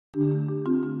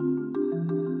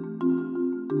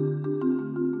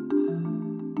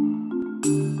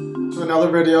another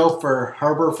video for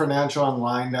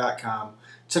HarborFinancialOnline.com.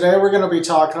 Today we're going to be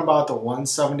talking about the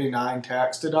 179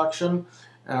 tax deduction,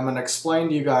 and I'm going to explain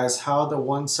to you guys how the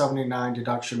 179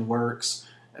 deduction works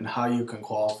and how you can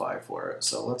qualify for it.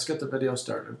 So let's get the video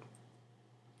started.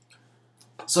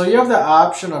 So you have the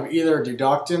option of either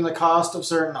deducting the cost of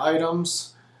certain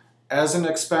items as an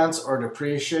expense or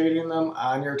depreciating them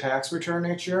on your tax return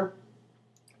each year.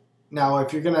 Now,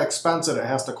 if you're going to expense it, it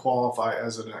has to qualify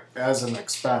as an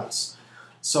expense.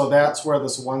 So that's where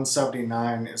this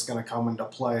 179 is going to come into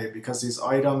play, because these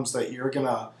items that you're going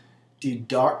to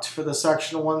deduct for the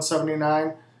section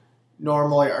 179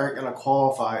 normally aren't going to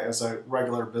qualify as a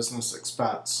regular business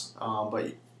expense.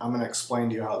 But I'm going to explain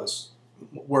to you how this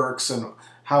works and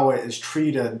how it is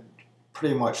treated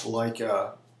pretty much like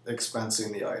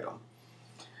expensing the item.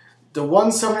 The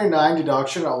 179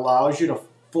 deduction allows you to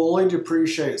fully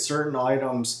depreciate certain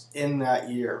items in that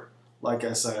year. Like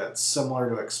I said, it's similar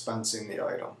to expensing the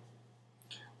item.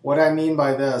 What I mean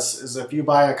by this is if you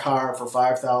buy a car for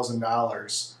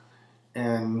 $5,000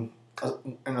 in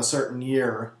a certain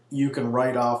year, you can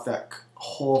write off that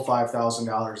whole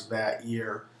 $5,000 that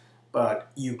year, but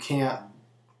you can't,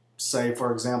 say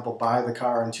for example, buy the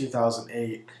car in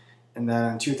 2008 and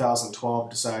then in 2012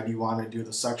 decide you want to do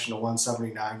the section of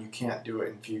 179. You can't do it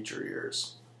in future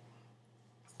years.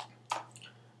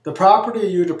 The property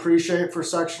you depreciate for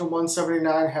section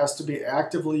 179 has to be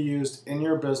actively used in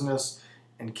your business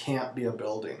and can't be a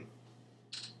building.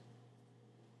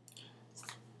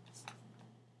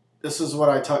 This is what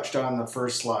I touched on in the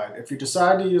first slide. If you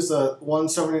decide to use the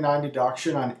 179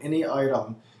 deduction on any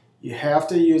item, you have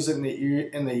to use it in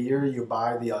the year you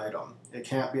buy the item. It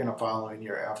can't be in the following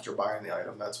year after buying the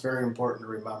item. That's very important to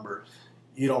remember.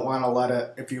 You don't want to let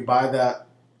it, if you buy that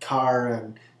car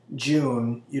in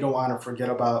June, you don't want to forget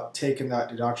about taking that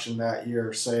deduction that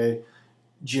year. Say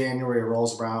January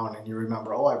rolls around and you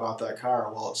remember, oh, I bought that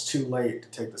car. Well, it's too late to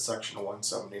take the section of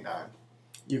 179.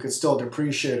 You could still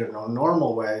depreciate it in a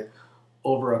normal way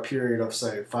over a period of,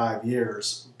 say, 5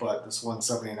 years, but this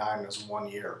 179 is 1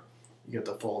 year. You get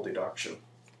the full deduction.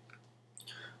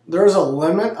 There's a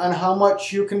limit on how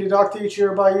much you can deduct each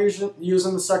year by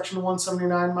using the section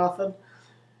 179 method.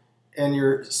 And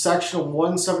your section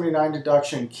 179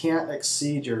 deduction can't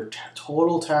exceed your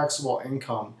total taxable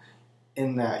income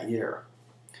in that year.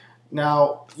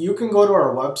 Now, you can go to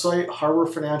our website,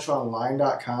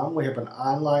 HarborFinancialOnline.com. We have an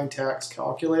online tax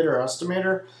calculator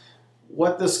estimator.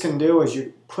 What this can do is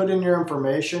you put in your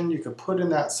information, you can put in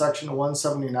that section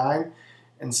 179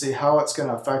 and see how it's going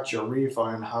to affect your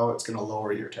refund and how it's going to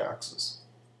lower your taxes.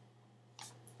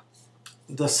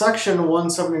 The section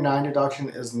 179 deduction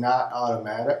is not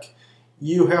automatic.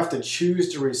 You have to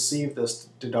choose to receive this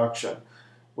deduction,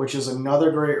 which is another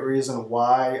great reason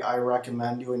why I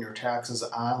recommend doing your taxes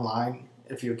online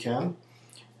if you can.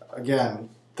 Again,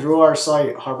 through our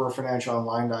site,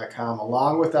 HarborFinancialOnline.com,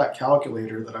 along with that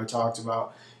calculator that I talked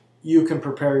about, you can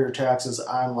prepare your taxes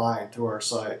online through our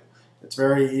site. It's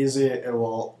very easy. It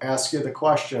will ask you the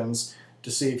questions to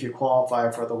see if you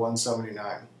qualify for the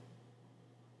 179.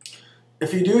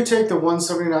 If you do take the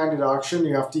 179 deduction,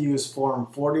 you have to use Form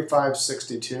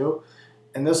 4562,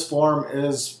 and this form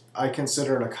is, I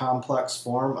consider it a complex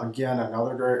form. Again,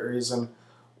 another great reason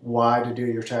why to do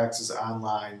your taxes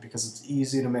online, because it's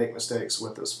easy to make mistakes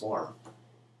with this form.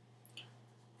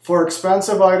 For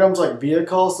expensive items like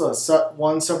vehicles, the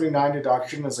 179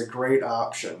 deduction is a great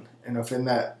option, and if in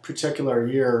that particular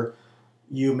year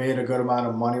you made a good amount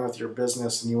of money with your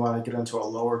business and you want to get into a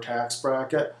lower tax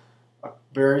bracket, a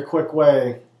very quick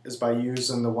way is by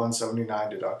using the 179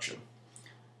 deduction.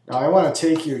 Now I want to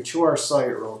take you to our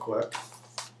site real quick.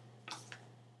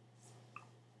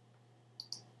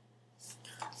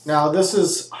 Now this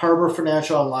is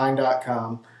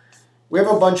HarborFinancialOnline.com. We have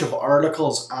a bunch of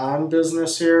articles on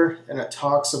business here, and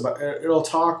it'll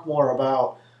talk more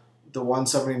about the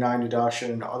 179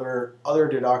 deduction and other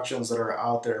deductions that are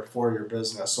out there for your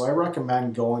business. So I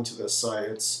recommend going to this site.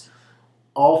 It's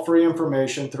all free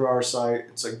information through our site.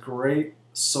 It's a great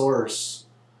source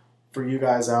for you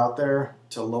guys out there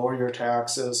to lower your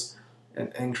taxes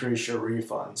and increase your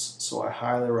refunds. So I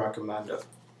highly recommend it.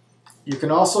 You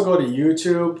can also go to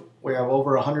YouTube. We have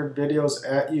over 100 videos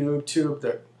at YouTube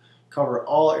that cover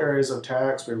all areas of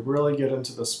tax. We really get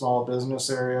into the small business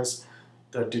areas,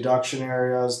 the deduction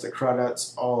areas, the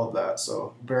credits, all of that.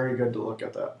 So very good to look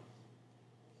at that.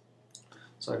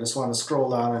 So I just want to scroll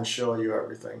down and show you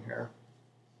everything here.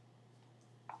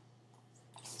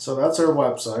 So that's our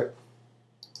website.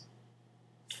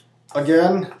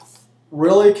 Again,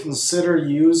 really consider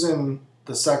using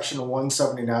the section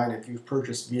 179 if you've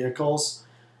purchased vehicles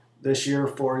this year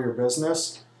for your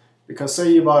business. Because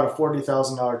say you bought a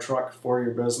 $40,000 truck for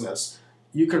your business,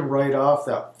 you can write off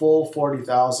that full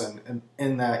 $40,000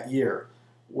 in that year,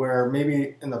 where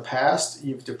maybe in the past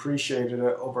you've depreciated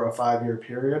it over a 5-year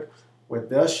period. With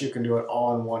this, you can do it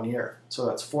all in 1 year. So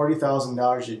that's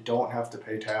 $40,000 you don't have to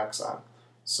pay tax on.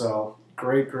 So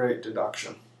great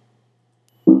deduction.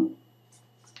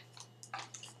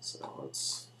 So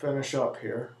let's finish up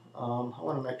here. I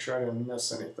want to make sure I didn't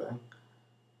miss anything.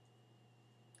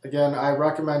 Again, I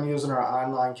recommend using our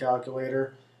online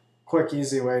calculator. Quick,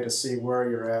 easy way to see where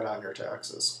you're at on your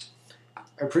taxes. I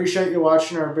appreciate you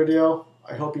watching our video.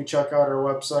 I hope you check out our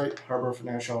website,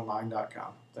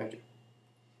 harborfinancialonline.com. Thank you.